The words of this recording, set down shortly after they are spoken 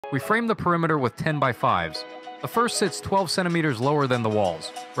We frame the perimeter with 10 by 5s. The first sits 12 centimeters lower than the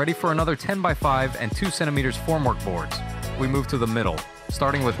walls, ready for another 10 by 5 and 2 centimeters formwork boards. We move to the middle,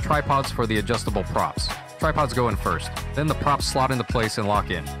 starting with tripods for the adjustable props. Tripods go in first, then the props slot into place and lock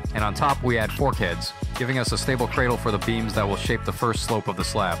in. And on top we add fork heads, giving us a stable cradle for the beams that will shape the first slope of the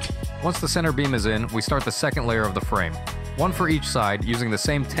slab. Once the center beam is in, we start the second layer of the frame. One for each side using the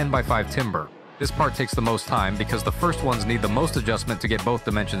same 10 by 5 timber. This part takes the most time because the first ones need the most adjustment to get both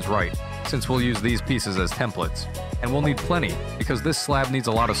dimensions right, since we'll use these pieces as templates. And we'll need plenty, because this slab needs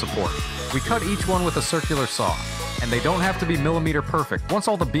a lot of support. We cut each one with a circular saw, and they don't have to be millimeter perfect. Once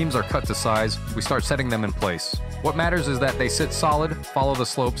all the beams are cut to size, we start setting them in place. What matters is that they sit solid, follow the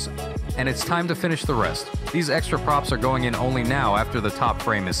slopes, and it's time to finish the rest. These extra props are going in only now after the top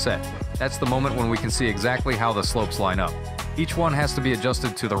frame is set. That's the moment when we can see exactly how the slopes line up. Each one has to be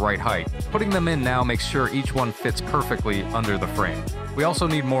adjusted to the right height. Putting them in now makes sure each one fits perfectly under the frame. We also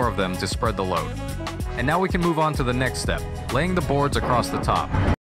need more of them to spread the load. And now we can move on to the next step, laying the boards across the top.